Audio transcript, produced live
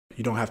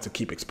You don't have to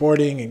keep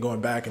exporting and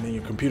going back, and then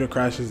your computer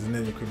crashes, and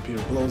then your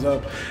computer blows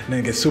up, and then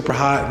it gets super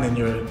hot, and then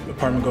your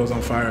apartment goes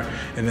on fire,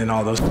 and then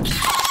all those.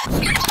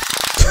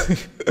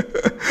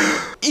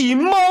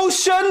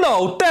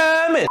 Emotional,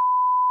 damn it!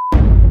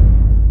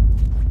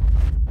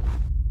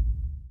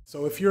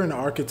 So if you're an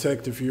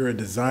architect, if you're a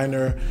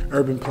designer,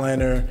 urban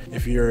planner,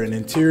 if you're an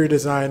interior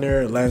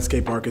designer,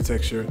 landscape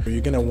architecture, you're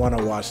gonna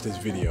wanna watch this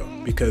video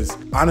because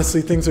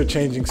honestly, things are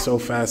changing so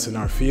fast in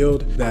our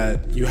field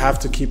that you have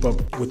to keep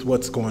up with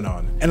what's going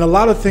on. And a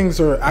lot of things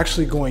are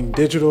actually going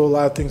digital, a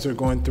lot of things are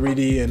going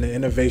 3D, and the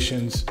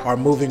innovations are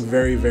moving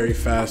very, very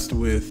fast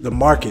with the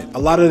market. A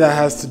lot of that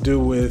has to do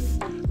with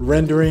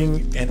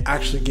rendering and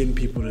actually getting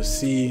people to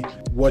see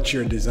what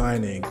you're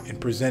designing and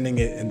presenting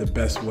it in the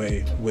best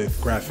way with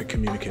graphic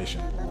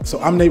communication. So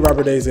I'm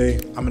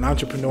Robert-Eze, I'm an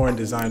entrepreneur and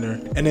designer,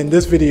 and in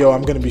this video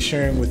I'm going to be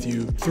sharing with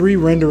you 3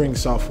 rendering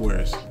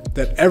softwares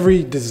that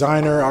every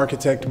designer,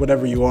 architect,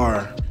 whatever you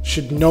are,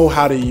 should know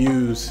how to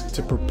use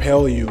to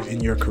propel you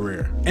in your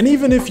career. And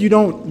even if you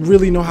don't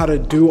really know how to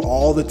do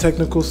all the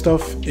technical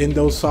stuff in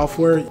those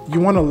software,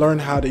 you want to learn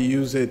how to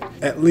use it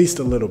at least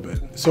a little bit.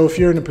 So if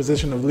you're in a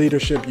position of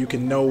leadership, you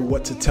can know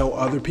what to tell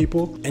other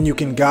people and you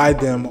can guide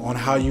them on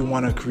how you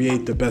want to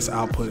create the best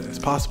output as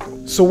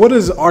possible. So what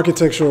is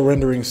architectural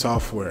rendering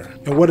software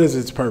and what is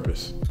its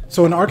purpose?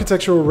 So an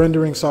architectural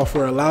rendering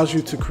software allows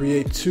you to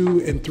create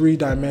 2 and 3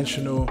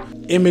 dimensional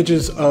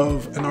images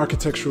of an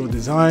architectural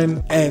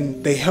design,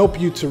 and they help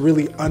you to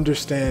really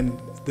understand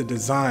the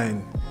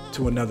design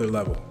to another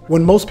level.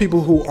 When most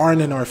people who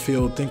aren't in our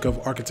field think of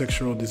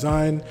architectural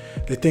design,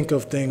 they think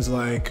of things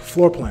like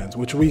floor plans,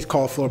 which we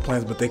call floor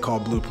plans, but they call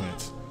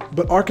blueprints.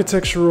 But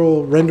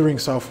architectural rendering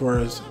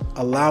softwares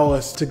allow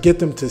us to get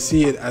them to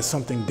see it as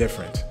something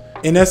different.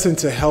 In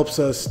essence, it helps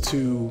us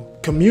to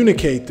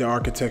communicate the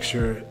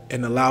architecture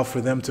and allow for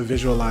them to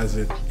visualize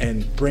it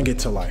and bring it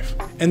to life.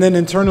 And then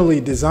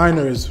internally,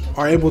 designers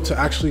are able to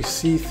actually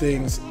see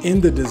things in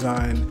the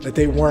design that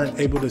they weren't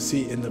able to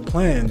see in the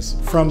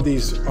plans from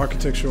these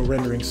architectural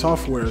rendering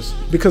softwares,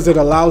 because it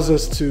allows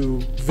us to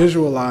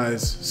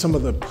visualize some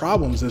of the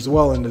problems as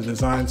well in the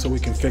design so we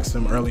can fix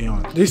them early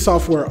on. These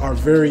software are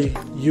very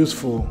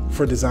useful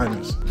for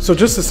designers. So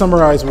just to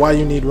summarize why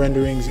you need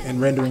renderings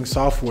and rendering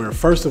software,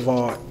 first of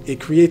all, it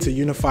creates a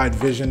unified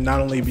vision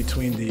not only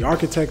between the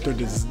architect or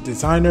the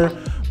designer,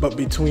 but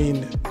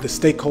between the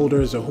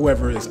stakeholders or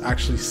whoever is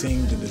actually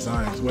seeing the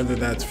designs, whether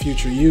that's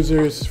future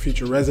users,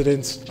 future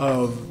residents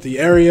of the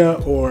area,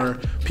 or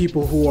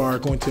people who are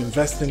going to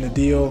invest in the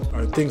deal,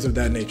 or things of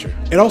that nature.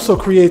 It also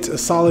creates a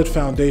solid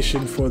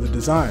foundation for the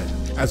design.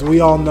 As we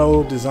all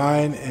know,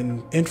 design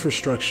and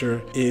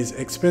infrastructure is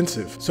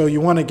expensive. So you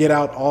want to get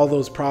out all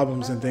those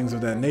problems and things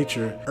of that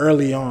nature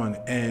early on,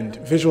 and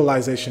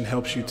visualization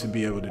helps you to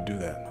be able to do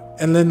that.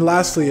 And then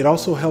lastly, it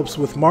also helps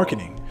with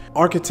marketing.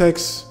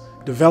 Architects,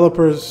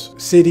 developers,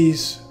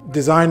 cities,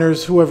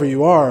 designers, whoever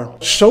you are,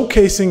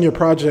 showcasing your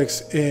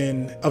projects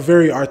in a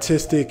very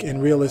artistic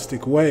and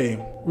realistic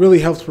way really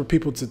helps for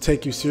people to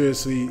take you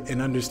seriously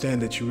and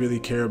understand that you really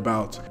care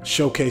about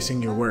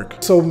showcasing your work.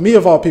 So me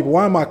of all people,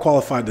 why am I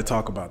qualified to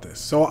talk about this?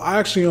 So I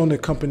actually own a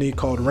company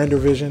called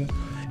RenderVision.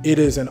 It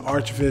is an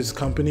ArchViz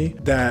company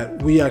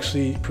that we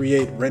actually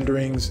create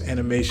renderings,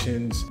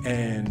 animations,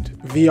 and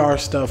VR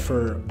stuff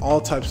for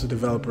all types of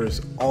developers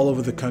all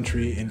over the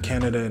country, in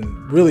Canada,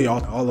 and really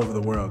all over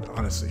the world,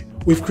 honestly.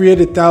 We've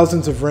created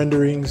thousands of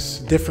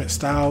renderings, different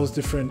styles,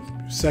 different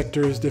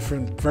sectors,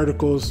 different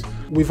verticals.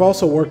 We've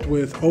also worked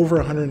with over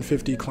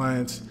 150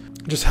 clients,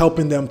 just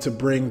helping them to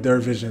bring their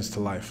visions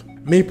to life.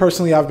 Me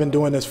personally, I've been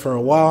doing this for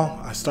a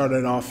while. I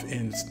started off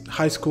in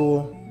high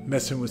school,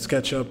 messing with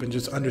SketchUp and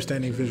just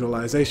understanding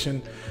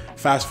visualization.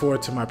 Fast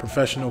forward to my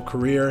professional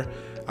career,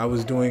 I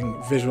was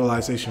doing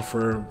visualization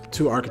for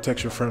 2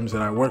 architecture firms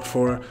that I worked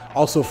for,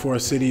 also for a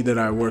city that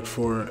I worked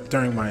for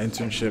during my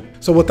internship.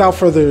 So without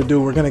further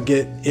ado, we're gonna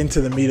get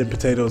into the meat and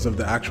potatoes of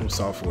the actual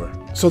software.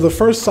 So the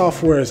first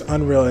software is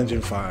Unreal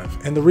Engine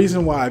 5. And the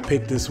reason why I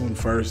picked this one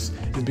first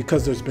is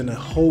because there's been a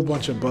whole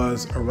bunch of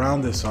buzz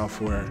around this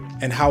software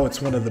and how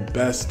it's one of the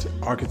best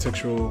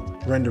architectural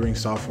rendering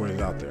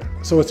softwares out there.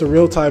 So it's a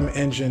real-time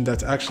engine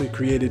that's actually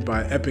created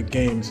by Epic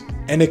Games,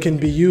 and it can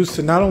be used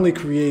to not only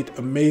create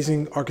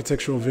amazing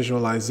architectural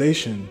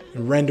visualization,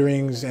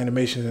 renderings,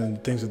 animations,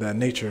 and things of that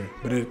nature,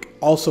 but it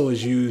also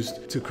is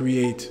used to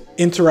create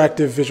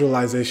interactive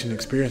visualization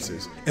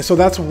experiences. And so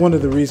that's one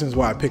of the reasons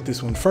why I picked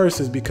this one first,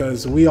 is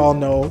because we all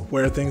know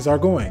where things are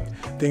going.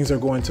 Things are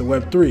going to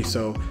Web3.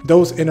 So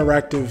those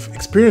interactive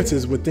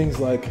experiences with things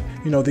like,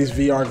 these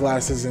VR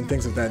glasses and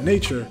things of that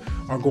nature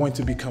are going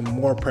to become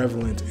more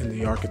prevalent in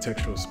the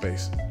architectural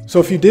space. So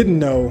if you didn't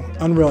know,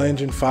 Unreal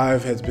Engine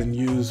 5 has been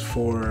used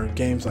for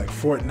games like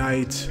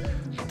Fortnite,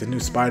 the new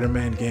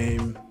Spider-Man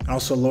game,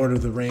 also Lord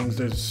of the Rings.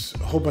 There's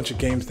a whole bunch of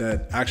games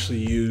that actually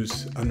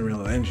use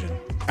Unreal Engine.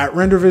 At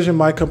RenderVision,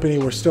 my company,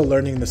 we're still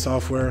learning the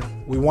software.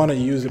 We want to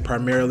use it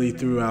primarily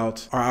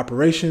throughout our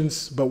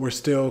operations, but we're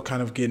still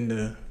kind of getting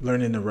to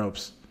learning the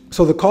ropes.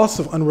 So the cost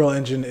of Unreal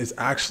Engine is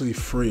actually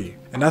free,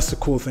 and that's the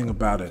cool thing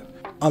about it.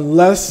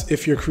 unless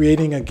if you're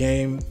creating a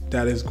game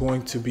that is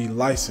going to be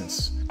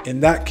licensed. In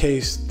that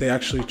case, they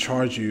actually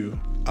charge you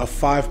a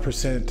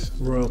 5%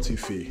 royalty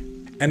fee.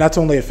 And that's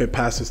only if it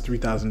passes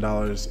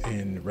 $3,000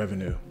 in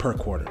revenue per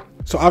quarter.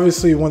 So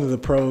obviously one of the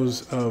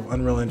pros of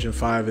Unreal Engine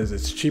 5 is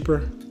it's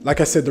cheaper.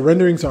 Like I said, the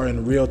renderings are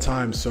in real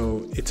time,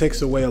 so it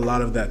takes away a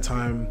lot of that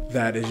time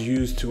that is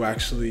used to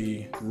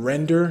actually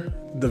render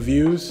the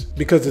views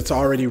because it's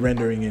already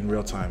rendering in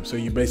real time. So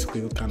you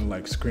basically kind of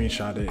like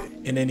screenshot it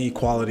in any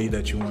quality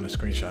that you want to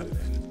screenshot it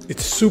in.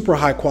 It's super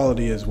high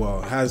quality as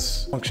well. It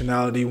has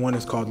functionality. One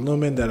is called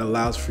Lumion that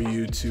allows for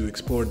you to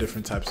explore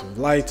different types of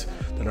light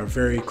that are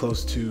very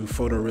close to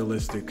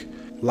photorealistic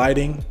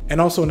lighting. And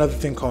also another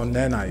thing called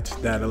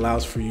nanite that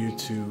allows for you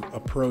to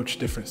approach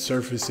different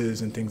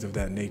surfaces and things of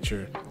that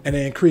nature. And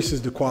it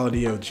increases the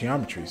quality of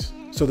geometries.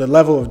 So the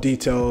level of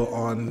detail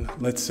on,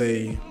 let's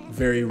say,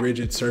 very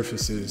rigid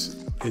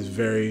surfaces is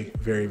very,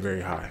 very,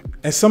 very high.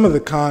 And some of the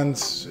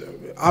cons,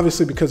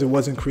 obviously because it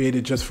wasn't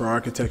created just for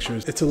architecture,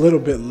 it's a little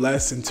bit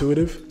less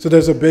intuitive. So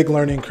there's a big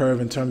learning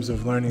curve in terms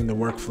of learning the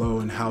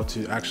workflow and how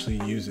to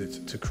actually use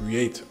it to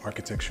create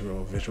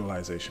architectural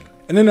visualization.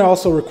 And then it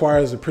also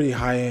requires a pretty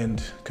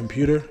high-end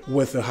computer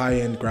with a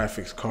high-end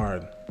graphics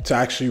card to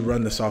actually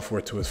run the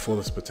software to its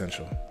fullest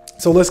potential.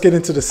 So let's get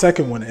into the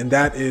second one, and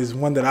that is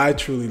one that I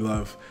truly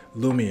love,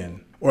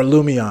 Lumion, or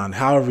Lumion,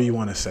 however you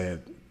want to say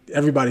it.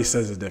 Everybody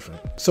says it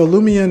different. So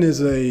Lumion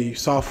is a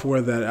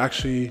software that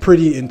actually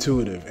pretty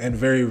intuitive and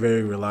very,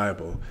 very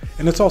reliable.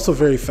 And it's also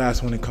very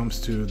fast when it comes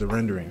to the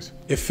renderings.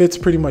 It fits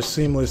pretty much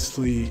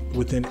seamlessly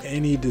within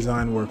any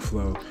design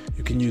workflow.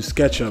 You can use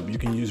SketchUp, you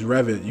can use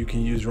Revit, you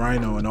can use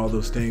Rhino and all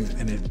those things,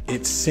 and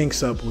it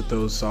syncs up with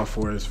those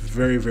softwares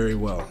very, very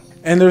well.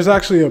 And there's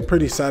actually a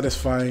pretty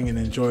satisfying and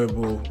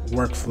enjoyable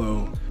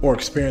workflow or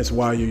experience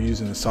while you're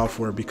using the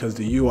software because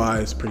the UI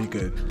is pretty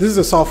good. This is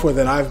a software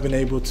that I've been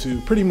able to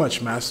pretty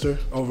much master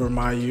over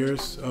my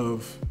years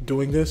of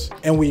doing this.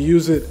 And we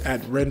use it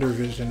at Render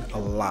Vision a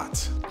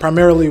lot.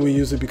 Primarily we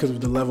use it because of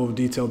the level of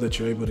detail that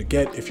you're able to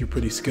get if you're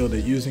pretty skilled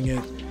at using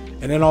it.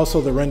 And then also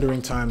the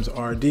rendering times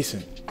are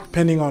decent,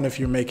 depending on if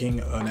you're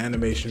making an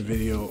animation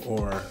video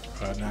or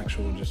an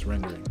actual just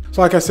rendering.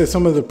 So like I said,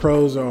 some of the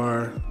pros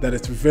are that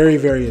it's very,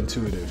 very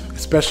intuitive,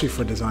 especially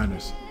for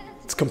designers.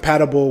 It's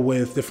compatible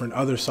with different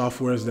other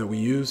softwares that we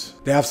use.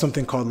 They have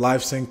something called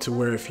Live Sync to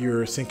where if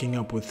you're syncing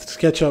up with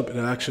SketchUp, it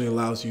actually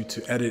allows you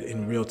to edit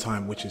in real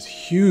time, which is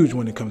huge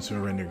when it comes to a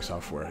rendering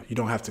software. You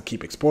don't have to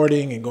keep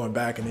exporting and going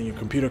back and then your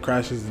computer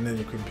crashes and then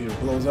your computer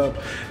blows up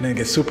and then it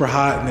gets super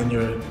hot and then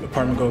your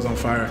apartment goes on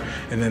fire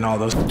and then all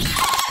those.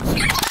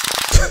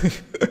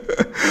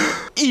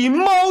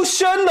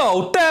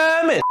 Emotional,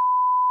 damn it!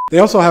 They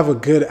also have a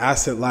good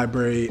asset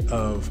library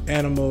of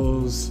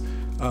animals,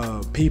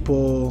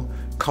 people,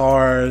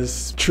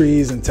 cars,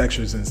 trees, and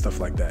textures and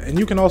stuff like that. And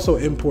you can also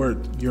import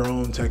your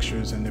own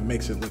textures and it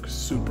makes it look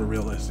super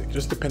realistic,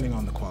 just depending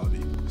on the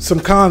quality. Some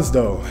cons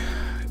though,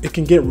 it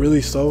can get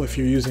really slow if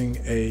you're using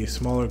a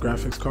smaller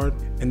graphics card,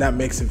 and that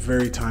makes it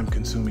very time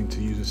consuming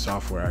to use the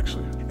software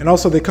actually. And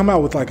also they come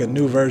out with like a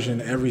new version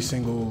every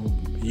single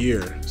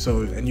year.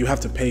 So, and you have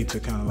to pay to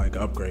kind of like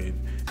upgrade.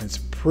 And it's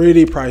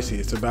pretty pricey.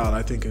 It's about,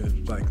 I think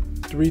it's like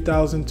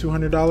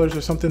 $3,200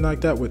 or something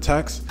like that with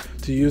tax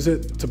to use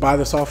it, to buy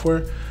the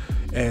software.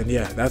 And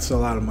yeah, that's a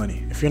lot of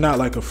money. If you're not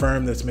like a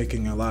firm that's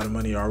making a lot of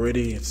money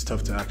already, it's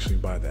tough to actually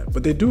buy that.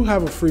 But they do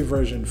have a free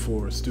version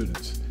for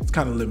students. It's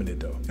kind of limited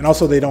though. And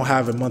also they don't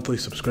have a monthly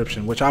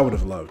subscription, which I would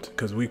have loved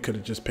because we could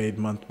have just paid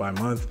month by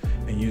month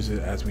and use it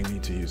as we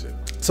need to use it.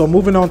 So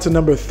moving on to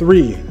number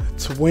 3,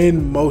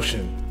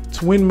 TwinMotion.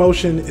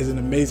 TwinMotion is an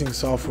amazing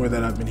software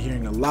that I've been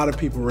hearing a lot of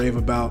people rave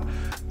about.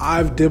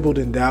 I've dibbled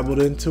and dabbled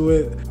into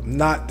it. I'm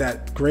not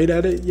that great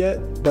at it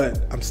yet, but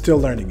I'm still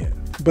learning it.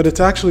 But it's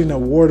actually an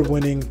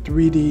award-winning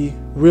 3D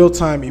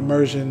real-time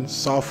immersion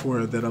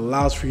software that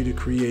allows for you to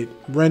create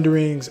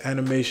renderings,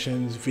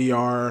 animations,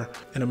 VR,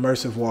 and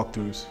immersive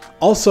walkthroughs.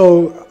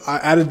 Also, I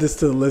added this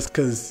to the list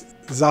because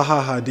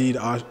Zaha Hadid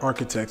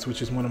Architects,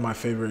 which is one of my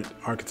favorite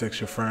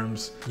architecture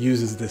firms,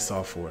 uses this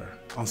software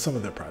on some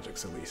of their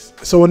projects at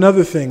least. So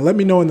another thing, let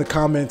me know in the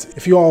comments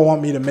if you all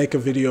want me to make a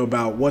video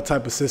about what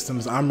type of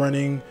systems I'm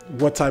running,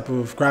 what type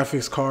of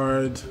graphics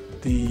card,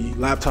 the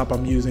laptop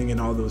I'm using,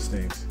 and all those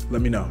things.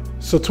 Let me know.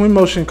 So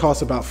TwinMotion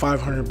costs about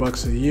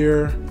 $500 a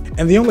year.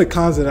 And the only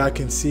cons that I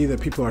can see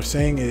that people are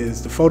saying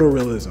is the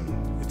photorealism.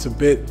 It's a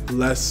bit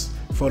less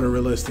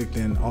photorealistic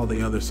than all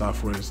the other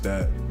softwares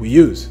that we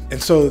use.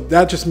 And so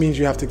that just means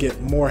you have to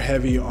get more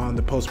heavy on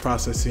the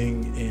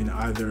post-processing in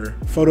either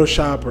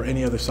Photoshop or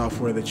any other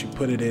software that you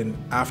put it in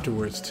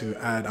afterwards to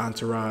add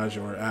entourage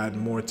or add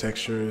more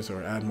textures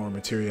or add more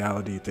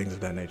materiality, things of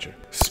that nature.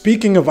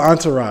 Speaking of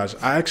entourage,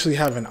 I actually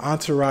have an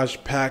entourage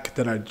pack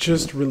that I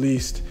just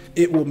released.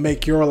 It will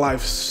make your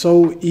life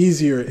so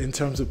easier in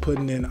terms of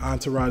putting in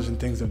entourage and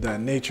things of that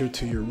nature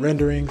to your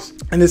renderings.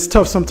 And it's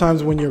tough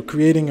sometimes when you're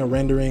creating a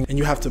rendering and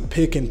you have to pick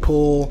pick and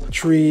pull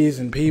trees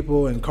and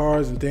people and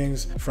cars and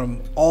things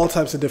from all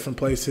types of different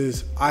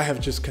places. I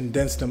have just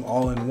condensed them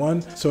all in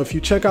one. So if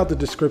you check out the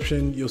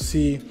description, you'll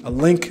see a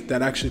link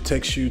that actually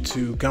takes you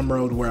to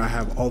Gumroad where I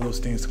have all those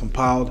things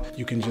compiled.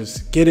 You can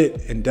just get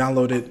it and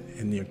download it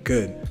and you're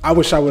good. I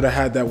wish I would have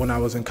had that when I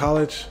was in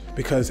college,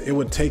 because it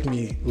would take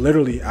me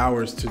literally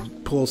hours to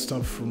pull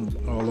stuff from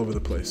all over the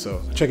place.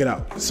 So check it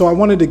out. So I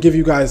wanted to give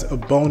you guys a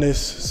bonus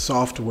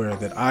software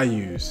that I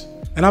use.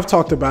 And I've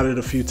talked about it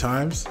a few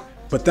times,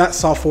 but that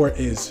software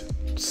is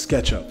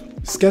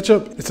SketchUp.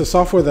 SketchUp, it's a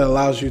software that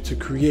allows you to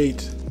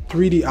create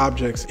 3D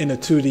objects in a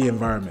 2D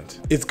environment.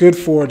 It's good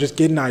for just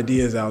getting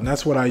ideas out, and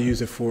that's what I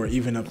use it for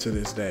even up to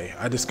this day.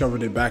 I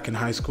discovered it back in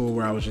high school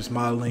where I was just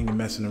modeling and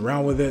messing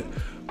around with it,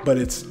 but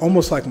it's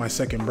almost like my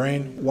second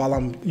brain. While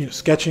I'm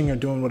sketching or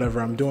doing whatever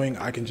I'm doing,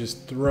 I can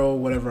just throw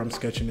whatever I'm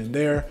sketching in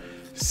there,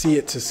 see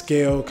it to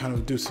scale, kind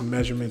of do some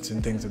measurements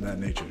and things of that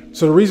nature.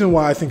 So the reason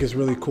why I think it's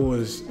really cool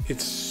is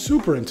it's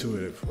super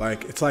intuitive.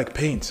 Like, it's like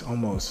Paint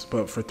almost,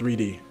 but for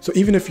 3D. So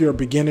even if you're a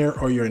beginner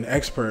or you're an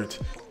expert,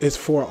 it's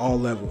for all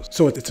levels.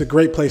 So it's a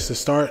great place to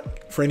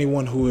start for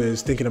anyone who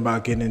is thinking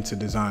about getting into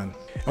design.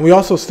 And we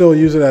also still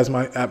use it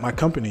at my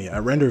company,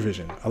 at Render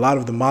Vision. A lot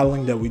of the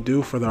modeling that we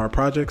do for our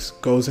projects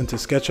goes into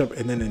SketchUp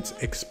and then it's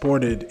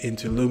exported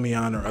into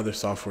Lumion or other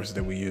softwares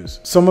that we use.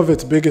 Some of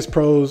its biggest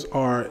pros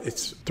are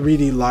its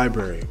 3D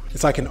library.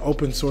 It's like an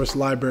open source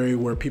library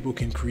where people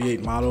can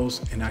create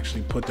models and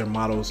actually put their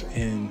models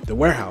in the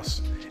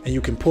warehouse. And you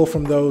can pull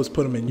from those,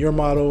 put them in your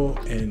model,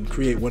 and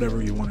create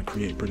whatever you want to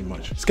create pretty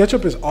much.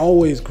 SketchUp is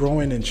always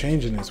growing and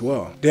changing as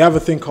well. They have a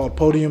thing called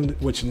Podium,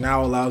 which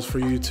now allows for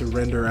you to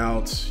render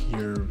out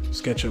your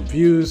SketchUp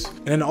views.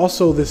 And then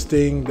also this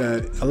thing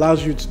that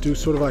allows you to do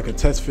sort of like a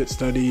test fit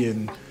study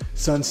and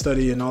sun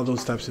study and all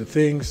those types of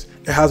things.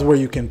 It has where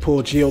you can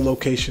pull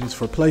geolocations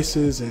for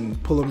places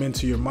and pull them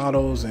into your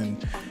models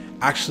and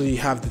actually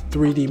have the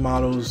 3D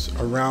models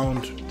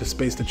around the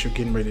space that you're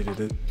getting ready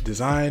to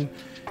design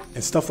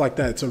and stuff like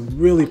that. It's a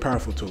really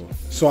powerful tool.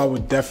 So I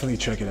would definitely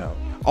check it out.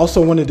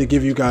 Also wanted to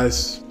give you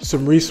guys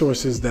some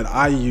resources that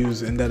I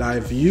use and that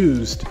I've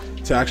used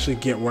to actually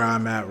get where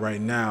I'm at right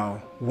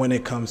now when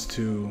it comes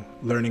to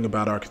learning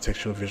about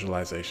architectural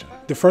visualization.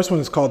 The first one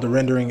is called the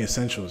Rendering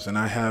Essentials, and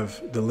I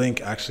have the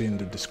link actually in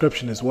the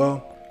description as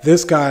well.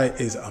 This guy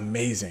is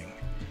amazing.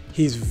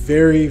 He's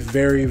very,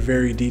 very,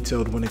 very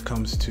detailed when it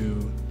comes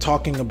to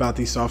talking about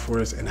these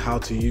softwares and how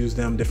to use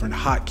them, different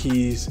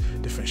hotkeys,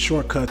 different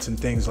shortcuts and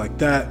things like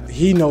that.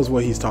 He knows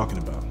what he's talking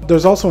about.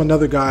 There's also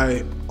another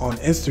guy on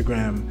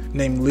Instagram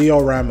named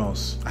Leo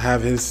Ramos. I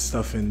have his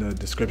stuff in the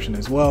description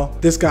as well.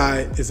 This guy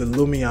is a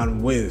Lumion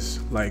whiz.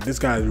 Like, this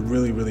guy is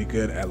really, really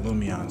good at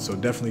Lumion, so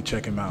definitely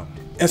check him out.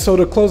 And so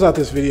to close out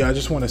this video, I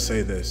just want to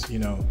say this,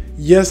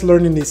 yes,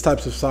 learning these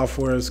types of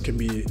softwares can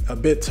be a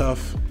bit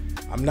tough.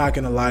 I'm not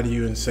gonna lie to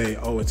you and say,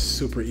 oh, it's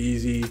super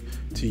easy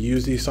to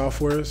use these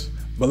softwares.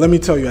 But let me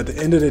tell you, at the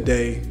end of the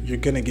day, you're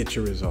gonna get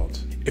your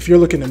results. If you're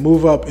looking to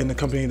move up in the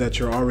company that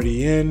you're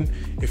already in,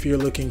 if you're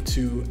looking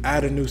to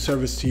add a new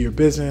service to your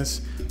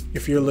business,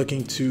 if you're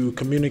looking to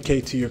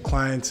communicate to your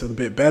clients a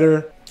bit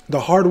better, the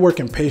hard work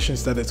and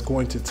patience that it's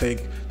going to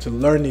take to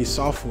learn these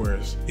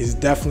softwares is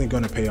definitely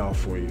going to pay off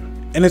for you.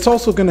 And it's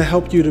also going to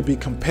help you to be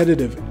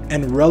competitive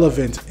and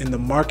relevant in the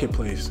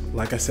marketplace.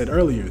 Like I said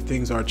earlier,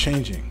 things are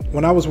changing.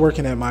 When I was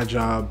working at my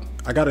job,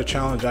 I got a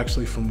challenge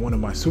actually from one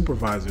of my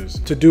supervisors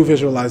to do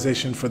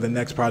visualization for the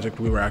next project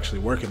we were actually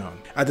working on.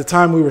 At the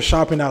time, we were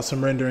shopping out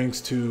some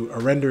renderings to a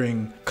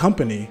rendering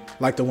company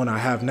like the one I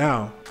have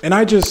now. And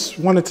I just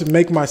wanted to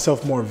make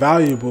myself more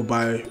valuable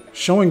by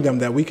showing them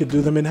that we could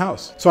do them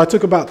in-house. So I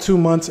took about 2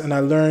 months and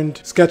I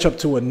learned SketchUp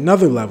to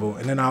another level.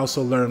 And then I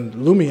also learned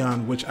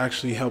Lumion, which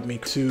actually helped me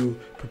to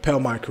propel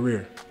my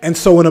career. And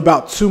so in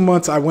about 2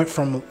 months, I went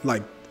from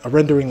like a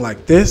rendering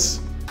like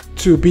this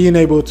to being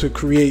able to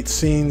create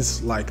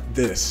scenes like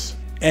this.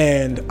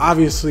 And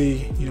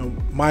obviously,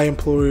 my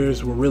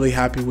employers were really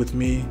happy with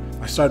me.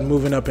 I started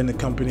moving up in the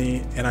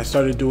company and I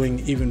started doing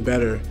even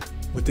better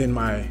within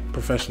my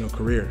professional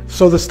career.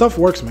 So the stuff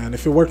works, man.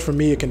 If it worked for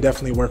me, it can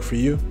definitely work for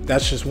you.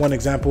 That's just one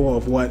example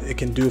of what it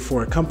can do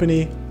for a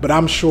company, but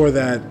I'm sure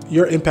that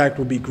your impact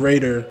will be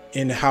greater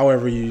in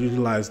however you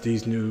utilize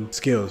these new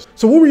skills.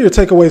 So what were your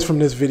takeaways from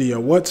this video?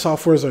 What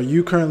softwares are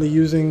you currently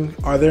using?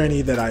 Are there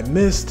any that I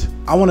missed?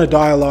 I want to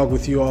dialogue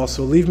with you all,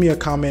 so leave me a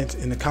comment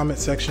in the comment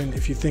section.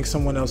 If you think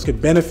someone else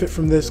could benefit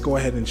from this, go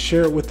ahead and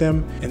share it with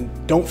them. And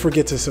don't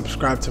forget to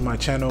subscribe to my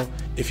channel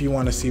if you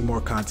want to see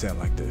more content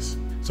like this.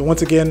 So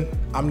once again,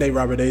 I'm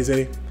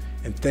Robert-Eze,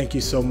 and thank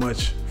you so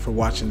much for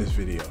watching this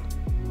video.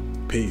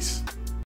 Peace.